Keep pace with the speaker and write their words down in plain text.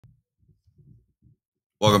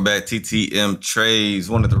Welcome back, TTM Trades.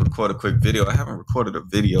 Wanted to record a quick video. I haven't recorded a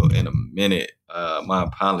video in a minute. My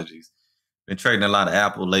apologies. Been trading a lot of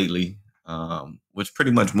Apple lately, which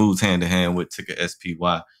pretty much moves hand in hand with ticker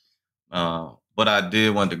SPY. But I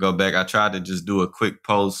did want to go back. I tried to just do a quick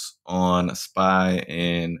post on SPY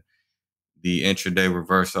and the intraday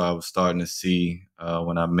reversal I was starting to see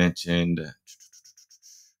when I mentioned.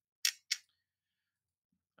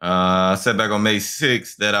 I said back on May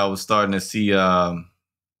 6th that I was starting to see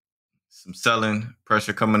some selling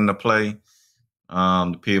pressure coming into play.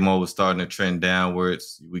 The PMO was starting to trend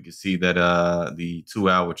downwards. We could see that the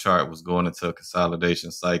 2-hour chart was going into a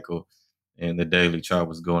consolidation cycle, and the daily chart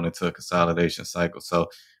was going into a consolidation cycle.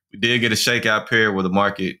 So we did get a shakeout period where the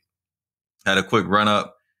market had a quick run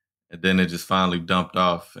up, and then it just finally dumped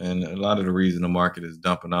off. And a lot of the reason the market is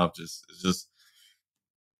dumping off it's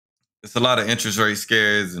a lot of interest rate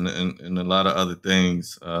scares and a lot of other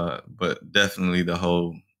things, but definitely the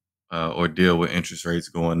whole ordeal with interest rates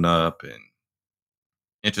going up, and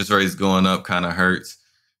interest rates going up kind of hurts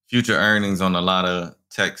future earnings on a lot of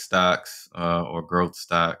tech stocks or growth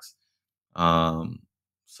stocks.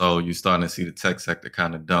 So you're starting to see the tech sector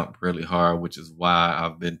kind of dump really hard, which is why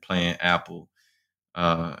I've been playing Apple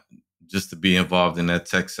just to be involved in that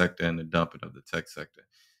tech sector and the dumping of the tech sector.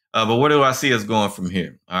 But where do I see us going from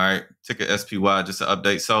here? All right, ticker SPY, just an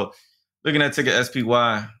update. So looking at ticker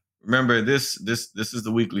SPY, remember this is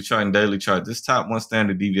the weekly chart and daily chart. This top 1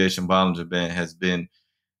 standard deviation Bollinger Band has been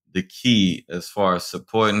the key as far as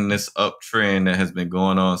supporting this uptrend that has been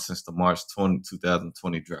going on since the March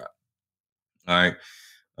 2020 drop. All right,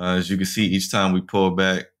 as you can see, each time we pull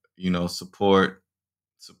back, support.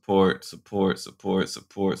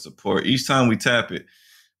 Each time we tap it,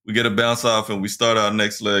 we get a bounce off and we start our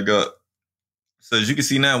next leg up. So as you can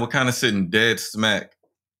see now, we're kind of sitting dead smack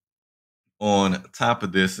on top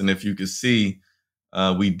of this. And if you can see,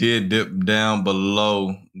 we did dip down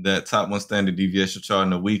below that top 1 standard deviation chart in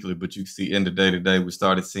the weekly, but you can see in the day to day, we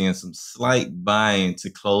started seeing some slight buying to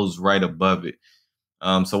close right above it.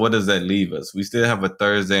 So what does that leave us? We still have a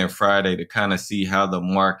Thursday and Friday to kind of see how the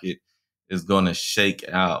market is going to shake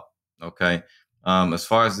out. Okay. As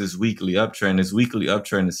far as this weekly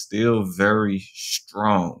uptrend is still very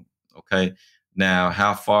strong. Okay. Now,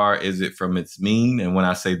 how far is it from its mean? And when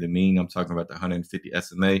I say the mean, I'm talking about the 150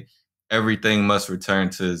 SMA. Everything must return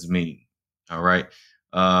to its mean. All right.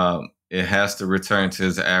 It has to return to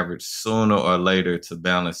its average sooner or later to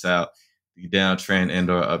balance out the downtrend and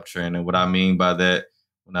or uptrend. And what I mean by that,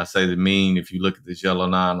 when I say the mean, if you look at this yellow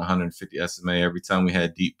line, 150 SMA, every time we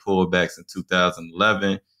had deep pullbacks in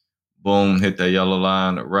 2011, boom, hit that yellow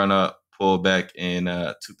line, run up, pull back in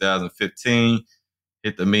 2015,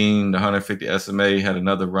 hit the mean, the 150 SMA, had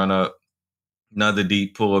another run up, another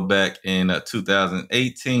deep pullback in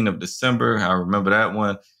 2018 of December. I remember that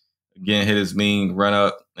one. Again, hit his mean, run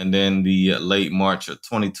up, and then the late March of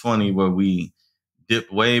 2020 where we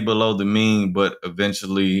dipped way below the mean, but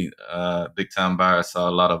eventually big-time buyers saw a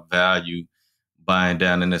lot of value buying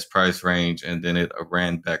down in this price range, and then it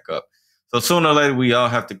ran back up. So sooner or later, we all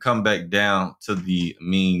have to come back down to the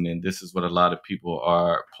mean, and this is what a lot of people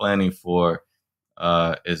are planning for,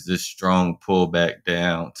 is this strong pullback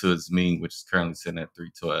down to its mean, which is currently sitting at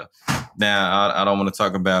 312. Now, I don't want to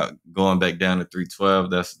talk about going back down to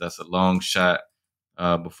 312. That's a long shot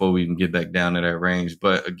before we even get back down to that range.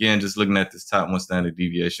 But again, just looking at this top 1 standard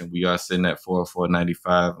deviation, we are sitting at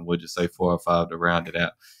 404.95, and we'll just say 405 to round it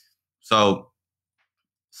out. So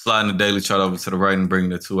sliding the daily chart over to the right and bringing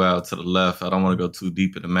the 2-hour to the left. I don't want to go too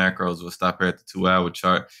deep in the macros. We'll stop here at the 2-hour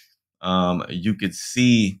chart. You could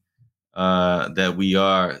see that we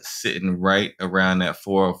are sitting right around that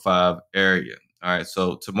 405 area. All right,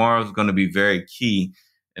 so tomorrow is going to be very key.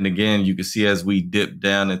 And again, you can see as we dip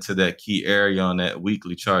down into that key area on that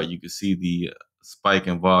weekly chart, you can see the spike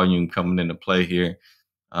in volume coming into play here.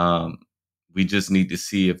 We just need to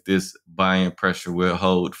see if this buying pressure will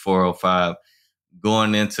hold 405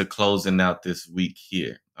 going into closing out this week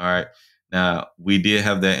here. All right. Now, we did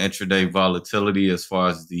have that intraday volatility as far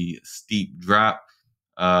as the steep drop.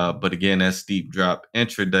 But again, that steep drop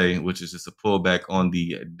intraday, which is just a pullback on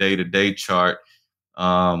the day-to-day chart,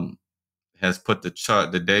 has put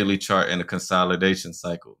the daily chart in a consolidation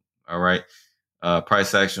cycle. All right.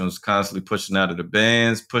 Price action was constantly pushing out of the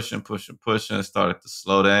bands, pushing, started to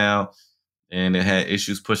slow down, and it had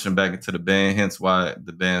issues pushing back into the band, hence why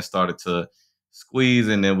the band started to squeeze,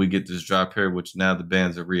 and then we get this drop here, which now the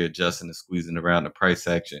bands are readjusting and squeezing around the price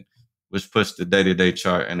action, which pushed the day-to-day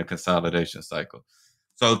chart in a consolidation cycle.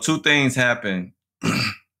 So 2 things happen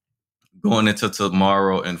going into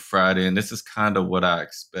tomorrow and Friday, and this is kind of what I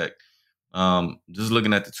expect. Just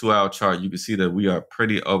looking at the 2-hour chart, you can see that we are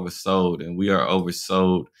pretty oversold, and we are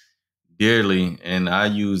oversold dearly. And I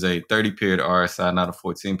use a 30-period RSI, not a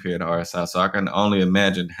 14-period RSI, so I can only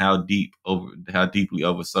imagine how deeply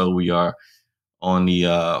oversold we are on the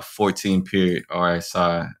 14-period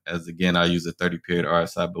RSI. As again, I use a 30-period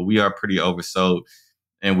RSI, but we are pretty oversold,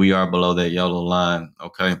 and we are below that yellow line.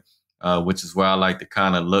 Okay. Which is where I like to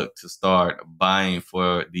kind of look to start buying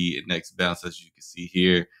for the next bounce. As you can see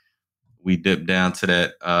here, we dipped down to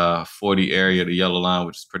that 40 area, the yellow line,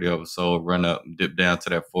 which is pretty oversold. Run up, dip down to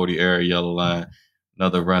that 40 area, yellow line,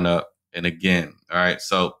 another run up, and again. All right,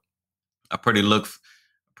 so I pretty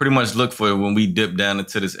much look for it when we dip down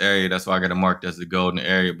into this area. That's why I got it marked as the golden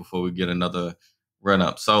area before we get another run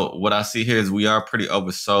up. So what I see here is we are pretty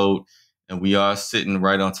oversold, and we are sitting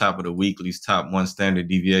right on top of the weekly's top 1 standard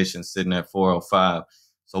deviation, sitting at 405.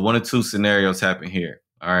 So one of two scenarios happen here.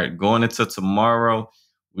 All right, going into tomorrow,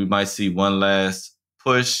 we might see one last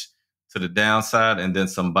push to the downside, and then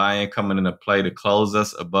some buying coming into play to close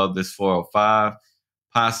us above this 405,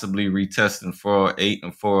 possibly retesting 408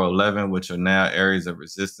 and 411, which are now areas of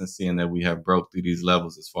resistance, seeing that we have broke through these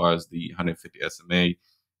levels as far as the 150 SMA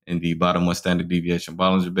and the bottom 1 standard deviation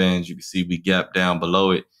Bollinger Bands. You can see we gapped down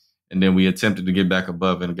below it, and then we attempted to get back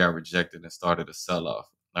above it and got rejected and started a sell-off.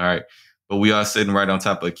 All right, but we are sitting right on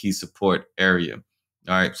top of a key support area.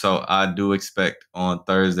 All right, so I do expect on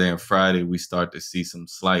Thursday and Friday we start to see some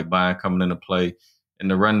slight buying coming into play, and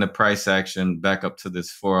to run the price action back up to this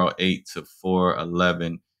 408 to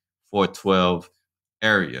 411, 412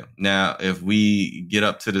 area. Now, if we get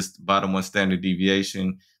up to this bottom 1 standard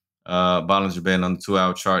deviation, Bollinger Band on the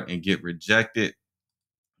 2-hour chart, and get rejected,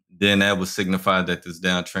 then that will signify that this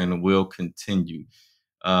downtrend will continue,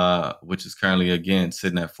 which is currently, again,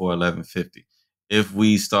 sitting at 411.50. If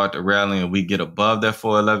we start to rally and we get above that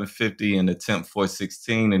 411.50 and attempt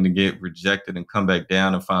 416 and to get rejected and come back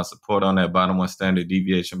down and find support on that bottom 1 standard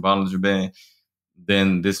deviation Bollinger Band,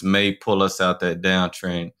 then this may pull us out that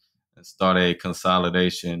downtrend and start a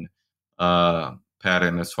consolidation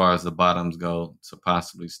pattern as far as the bottoms go, to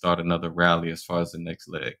possibly start another rally as far as the next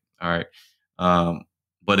leg. All right.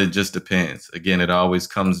 But it just depends. Again, it always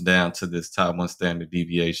comes down to this top 1 standard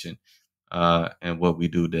deviation and what we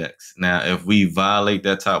do next. Now, if we violate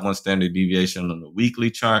that top 1 standard deviation on the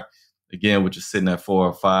weekly chart, again, which is sitting at 4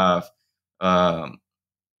 or 5,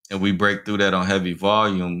 and we break through that on heavy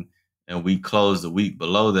volume, and we close the week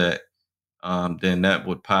below that, then that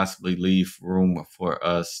would possibly leave room for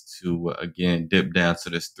us to, again, dip down to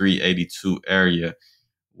this 382 area,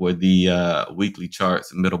 where the weekly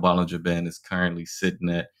charts middle Bollinger Band is currently sitting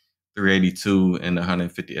at 382, and the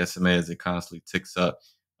 150 SMA as it constantly ticks up.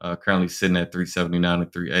 Currently sitting at 379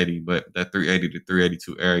 and 380, but that 380 to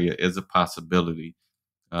 382 area is a possibility,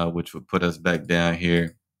 which would put us back down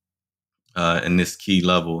here in this key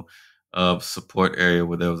level of support area,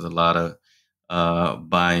 where there was a lot of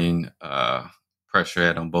buying pressure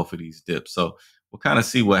at on both of these dips. So we'll kind of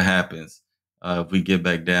see what happens if we get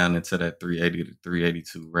back down into that 380 to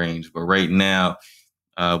 382 range. But right now,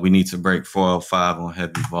 we need to break 405 on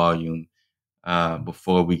heavy volume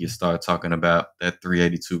before we can start talking about that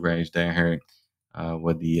 382 range down here,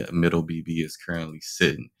 where the middle BB is currently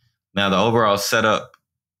sitting. Now, the overall setup,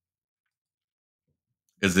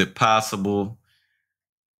 is it possible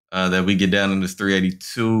that we get down in this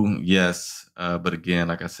 382? Yes. But again,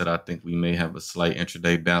 like I said, I think we may have a slight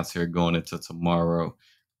intraday bounce here going into tomorrow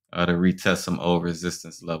to retest some old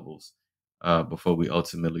resistance levels before we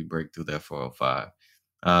ultimately break through that 405.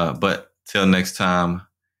 But till next time,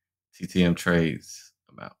 TTM Trades.